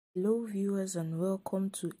Hello viewers and welcome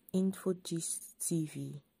to InfoGist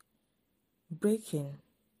TV. Breaking: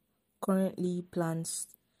 currently plans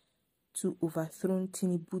to overthrow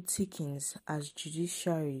Tinubu Thickens as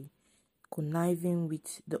Judiciary, conniving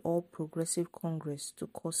with the All Progressive Congress to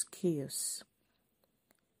cause chaos.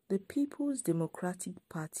 The People's Democratic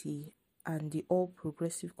Party and the All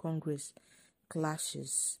Progressive Congress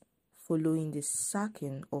clashes following the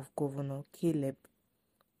sacking of Governor Caleb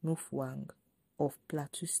Mutfwang of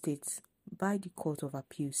Plateau State by the Court of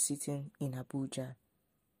Appeal sitting in Abuja.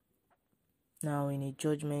 Now, in a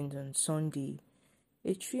judgment on Sunday,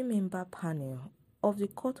 a three-member panel of the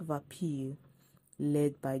Court of Appeal,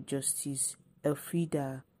 led by Justice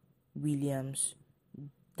Elfrida Williams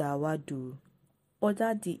Dawadu,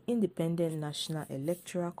 ordered the Independent National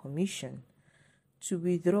Electoral Commission to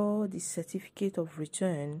withdraw the certificate of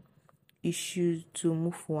return issued to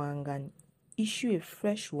Mutfwang and issue a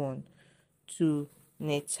fresh one to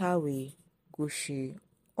Netawe Goshe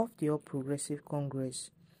of the All Progressive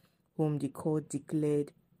Congress, whom the court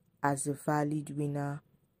declared as the valid winner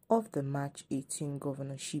of the March 18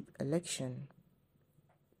 governorship election.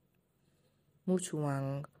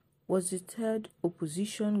 Mutfwang was the third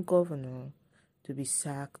opposition governor to be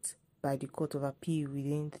sacked by the Court of Appeal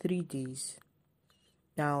within 3 days.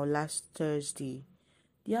 Now, last Thursday,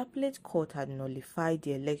 the appellate court had nullified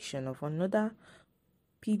the election of another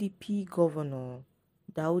PDP governor,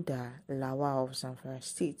 Dauda Lawal of Zamfara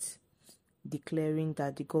State, declaring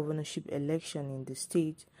that the governorship election in the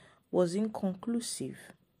state was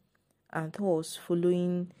inconclusive, and thus,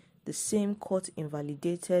 following, the same court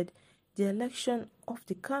invalidated the election of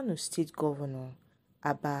the Kano State Governor,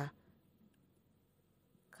 Abba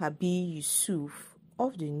Kabir Yusuf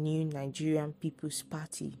of the New Nigerian People's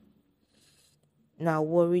Party. Now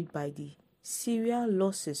worried by the serial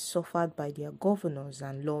losses suffered by their governors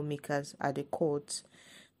and lawmakers at the courts,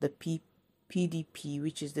 the PDP,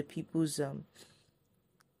 which is the People's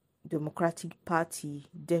Democratic Party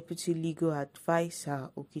Deputy Legal Advisor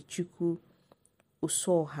Okechukwu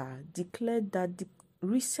Osoha declared that the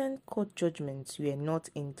recent court judgments were not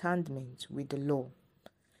in tandem with the law.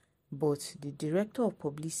 But the Director of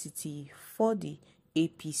Publicity for the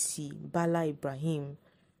APC, Bala Ibrahim,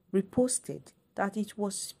 reposted that it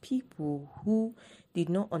was people who did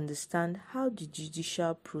not understand how the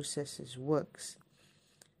judicial processes works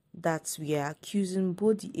that we are accusing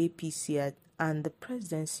both the APC and the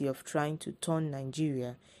presidency of trying to turn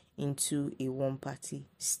Nigeria into a one-party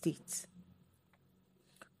state.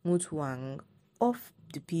 Mutfwang of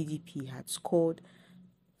the PDP had scored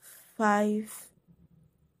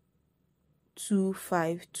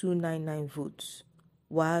 525,299 votes,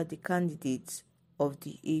 while the candidates of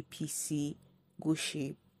the APC,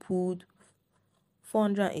 Goshe, pulled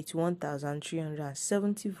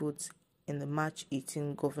 481,370 votes in the March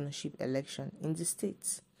 18 governorship election in the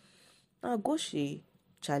state. Now, Goshe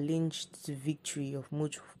challenged the victory of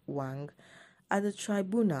Mutfwang at the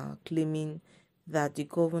tribunal, claiming that the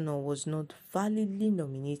governor was not validly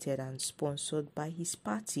nominated and sponsored by his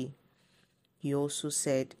party. He also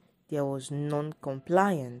said there was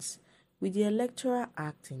non-compliance with the Electoral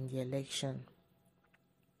Act in the election.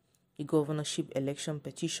 The Governorship Election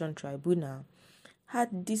Petition Tribunal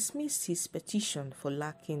had dismissed his petition for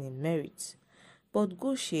lacking in merit, but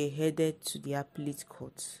Goshe headed to the appellate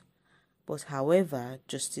court. But however,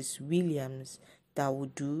 Justice Williams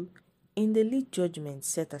Dawudu in the lead judgment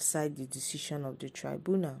set aside the decision of the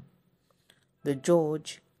tribunal. The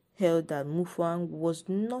judge held that Mutfwang was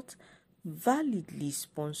not validly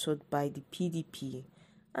sponsored by the PDP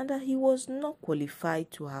and that he was not qualified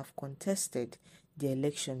to have contested the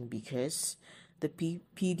election because the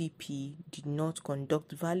PDP did not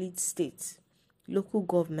conduct valid state, local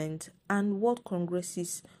government and ward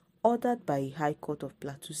congresses ordered by a High Court of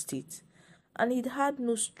Plateau State, and it had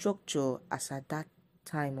no structure as at that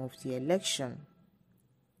time of the election.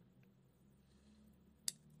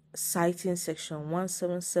 Citing Section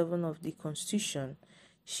 177 of the Constitution,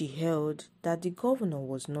 she held that the governor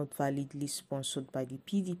was not validly sponsored by the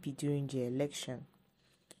PDP during the election.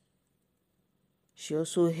 She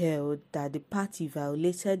also held that the party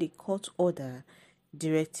violated a court order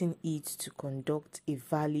directing it to conduct a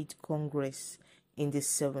valid congress in the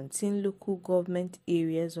 17 local government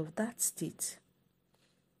areas of that state.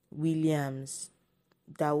 Williams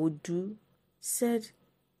Dawudu said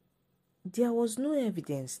there was no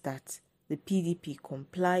evidence that the PDP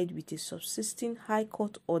complied with a subsisting High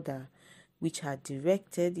Court order which had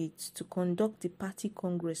directed it to conduct the party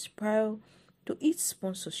congress prior to its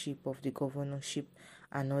sponsorship of the governorship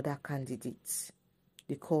and other candidates.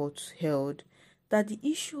 The court held that the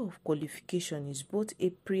issue of qualification is both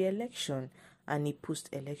a pre-election and a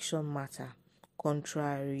post-election matter,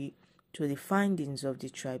 contrary to the findings of the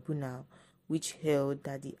tribunal, which held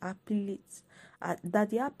that the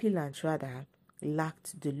appellant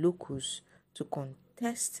lacked the locus to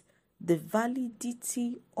contest the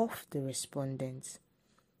validity of the respondents.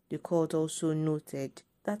 The court also noted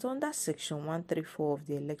that under Section 134 of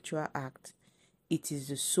the Electoral Act, it is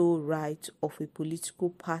the sole right of a political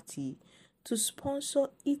party to sponsor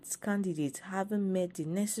its candidate having met the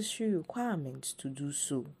necessary requirements to do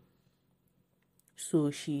so.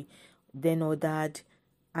 So she then ordered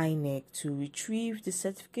INEC to retrieve the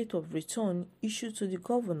certificate of return issued to the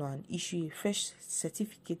governor and issue a fresh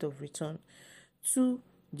certificate of return to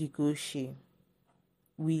the Goshe.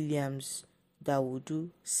 Williams Dawudu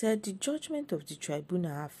said the judgment of the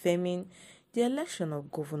tribunal affirming the election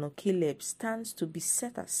of Governor Caleb stands to be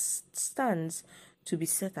set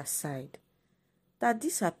aside, that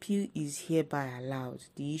this appeal is hereby allowed.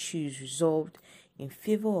 The issue is resolved in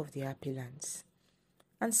favor of the appellants.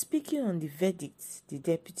 And speaking on the verdict, the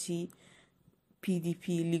deputy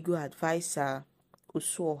PDP legal advisor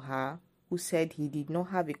Osuoha, who said he did not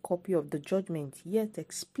have a copy of the judgment yet,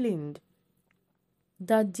 explained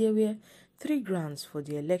that there were 3 grounds for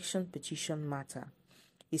the election petition matter.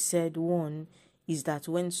 He said one is that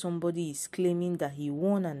when somebody is claiming that he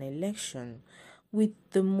won an election with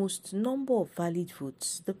the most number of valid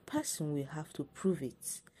votes, the person will have to prove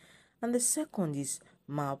it. And the second is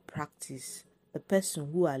malpractice. The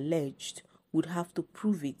person who alleged would have to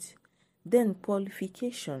prove it. Then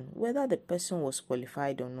qualification, whether the person was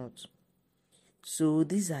qualified or not. So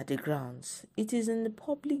these are the grounds. It is in the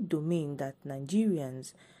public domain that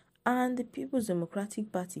Nigerians and the People's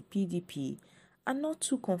Democratic Party PDP are not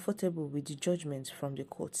too comfortable with the judgments from the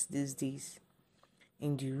courts these days.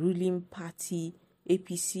 In the ruling party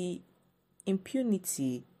APC,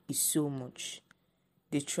 impunity is so much.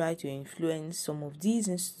 They try to influence some of these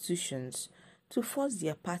institutions to force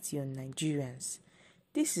their party on Nigerians.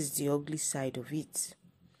 This is the ugly side of it.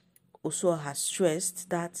 Also has stressed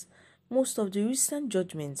that most of the recent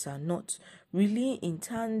judgments are not really in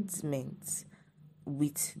tandem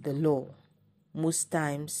with the law. Most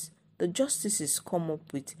times, the justices come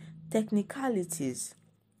up with technicalities.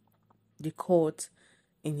 The court,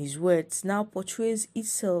 in his words, now portrays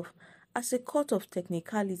itself as a court of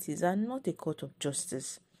technicalities and not a court of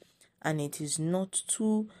justice, and it is not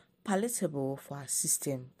too palatable for our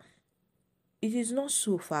system. It is not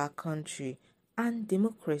so for our country and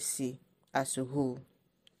democracy as a whole.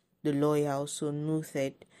 The lawyer also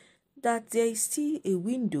noted that there is still a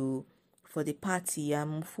window for the party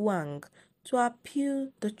Amfuang to appeal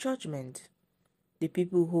the judgment. The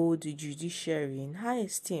people hold the judiciary in high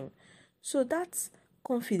esteem, so that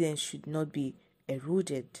confidence should not be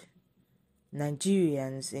eroded.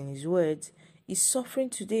 Nigerians, in his words, is suffering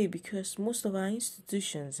today because most of our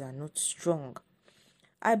institutions are not strong.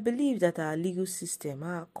 I believe that our legal system,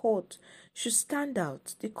 our court, should stand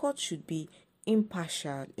out. The court should be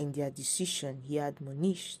impartial in their decision, he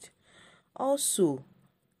admonished. Also,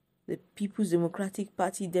 the People's Democratic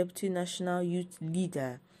Party Deputy National Youth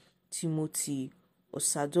Leader, Timothy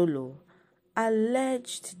Osadolo,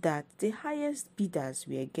 alleged that the highest bidders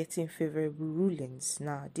were getting favorable rulings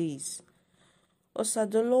nowadays.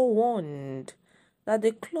 Osadolo warned that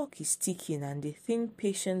the clock is ticking and the thin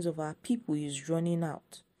patience of our people is running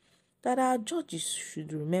out, that our judges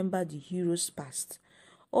should remember the heroes past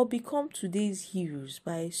or become today's heroes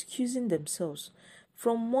by excusing themselves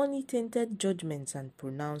from money-tainted judgments and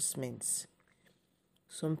pronouncements.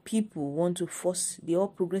 Some people want to force the All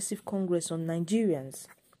Progressive Congress on Nigerians,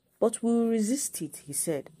 but we will resist it, he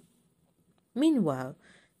said. Meanwhile,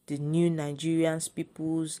 the new Nigerian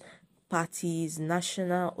People's Party's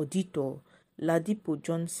National Auditor, Ladipo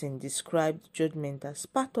Johnson, described the judgment as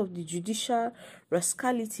part of the judicial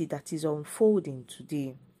rascality that is unfolding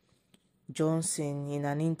today. Johnson, in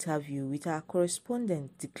an interview with our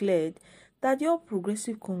correspondent, declared that the All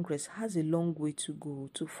Progressive Congress has a long way to go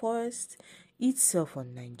to foist itself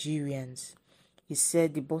on Nigerians. He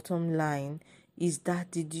said the bottom line is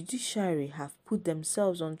that the judiciary have put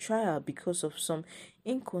themselves on trial because of some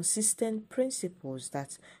inconsistent principles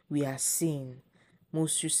that we are seeing.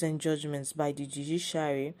 Most recent judgments by the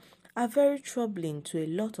judiciary are very troubling to a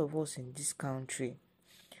lot of us in this country.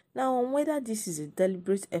 Now, on whether this is a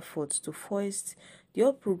deliberate effort to foist the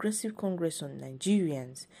All Progressive Congress on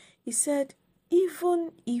Nigerians, he said,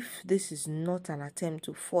 even if this is not an attempt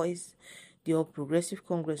to foist the All Progressive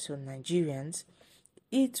Congress on Nigerians,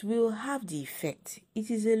 it will have the effect.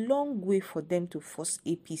 It is a long way for them to force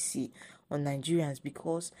APC on Nigerians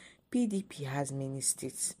because PDP has many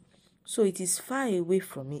states. So it is far away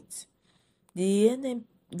from it. The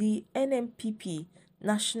the NMPP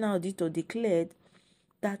national auditor declared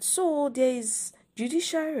that so there is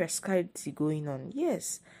judiciary rascality going on.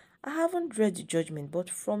 Yes, I haven't read the judgment, but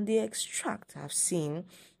from the extract I've seen,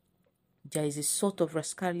 there is a sort of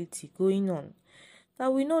rascality going on,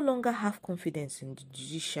 that we no longer have confidence in the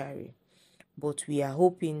judiciary. But we are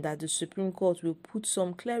hoping that the Supreme Court will put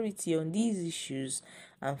some clarity on these issues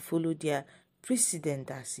and follow their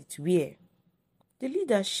precedent as it were. The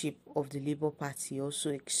leadership of the Labour Party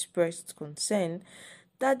also expressed concern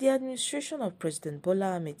that the administration of President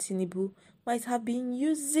Bola Ahmed Tinubu might have been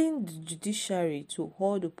using the judiciary to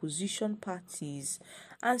hold opposition parties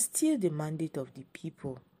and steal the mandate of the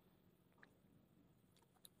people.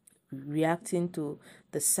 Reacting to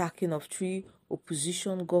the sacking of 3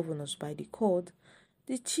 opposition governors by the court,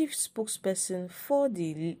 the chief spokesperson for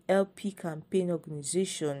the LP campaign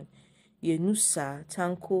organization, Yenusa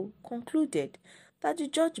Tanko, concluded that the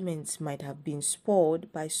judgments might have been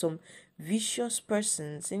spurred by some vicious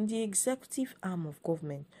persons in the executive arm of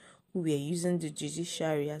government who were using the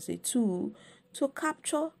judiciary as a tool to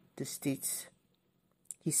capture the state.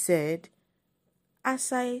 He said,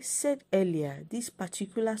 "As I said earlier, this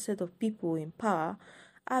particular set of people in power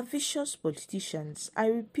are vicious politicians. I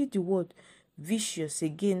repeat the word vicious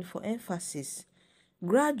again for emphasis.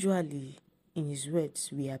 Gradually, in his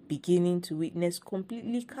words, we are beginning to witness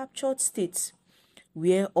completely captured states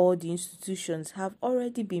where all the institutions have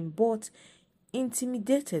already been bought,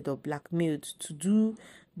 intimidated or blackmailed to do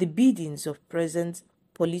the biddings of present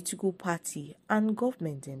political party and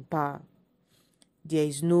government in power. There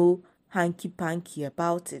is no hanky-panky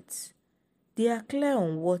about it. They are clear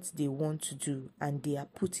on what they want to do and they are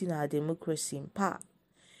putting our democracy in power.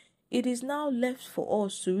 It is now left for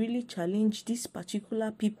us to really challenge these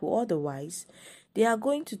particular people, otherwise they are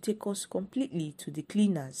going to take us completely to the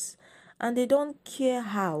cleaners. And they don't care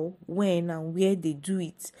how, when and where they do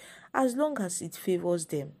it, as long as it favors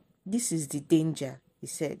them. This is the danger," he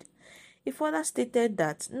said. He further stated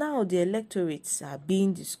that now the electorates are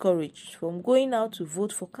being discouraged from going out to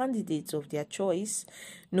vote for candidates of their choice,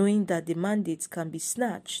 knowing that the mandates can be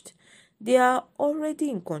snatched. They are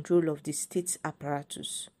already in control of the state's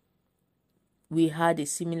apparatus. We had a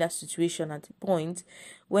similar situation at the point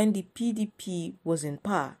when the PDP was in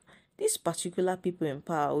power. These particular people in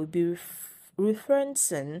power will be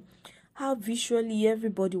referencing how visually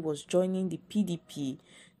everybody was joining the PDP,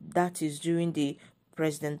 that is during the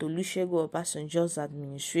President Olusegun Obasanjo's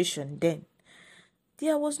administration then.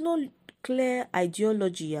 There was no clear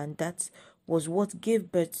ideology, and that was what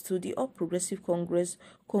gave birth to the All Progressive Congress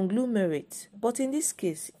conglomerate. But in this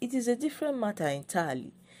case, it is a different matter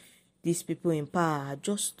entirely. These people in power are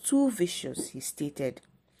just too vicious, he stated.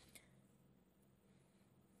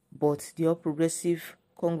 But the All Progressive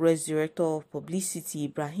Congress Director of Publicity,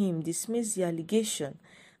 Ibrahim, dismissed the allegation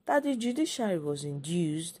that the judiciary was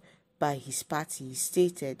induced by his party. He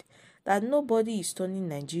stated that nobody is turning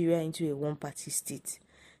Nigeria into a one-party state.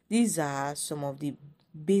 These are some of the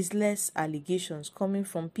baseless allegations coming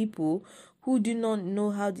from people who do not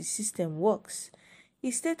know how the system works.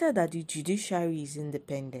 He stated that the judiciary is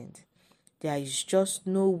independent. There is just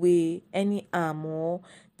no way any arm or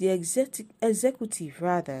the executive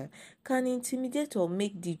rather can intimidate or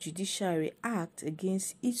make the judiciary act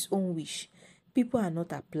against its own wish. People are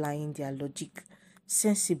not applying their logic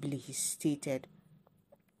sensibly, he stated.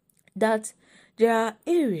 That there are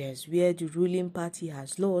areas where the ruling party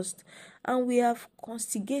has lost and we have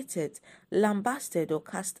constigated, lambasted or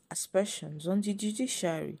cast aspersions on the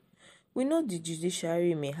judiciary. We know the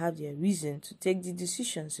judiciary may have their reason to take the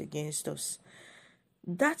decisions against us.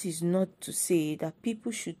 That is not to say that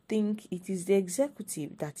people should think it is the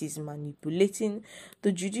executive that is manipulating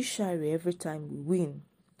the judiciary every time we win.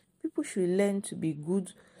 People should learn to be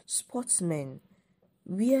good sportsmen.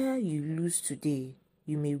 Where you lose today,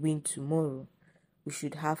 you may win tomorrow. We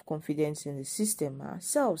should have confidence in the system,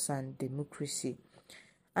 ourselves, and democracy.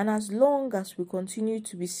 And as long as we continue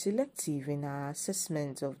to be selective in our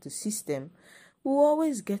assessment of the system, we will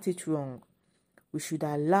always get it wrong. We should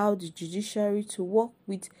allow the judiciary to work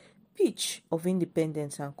with pitch of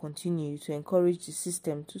independence and continue to encourage the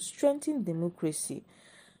system to strengthen democracy.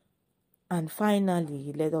 And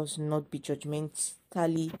finally, let us not be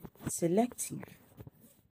judgmentally selective.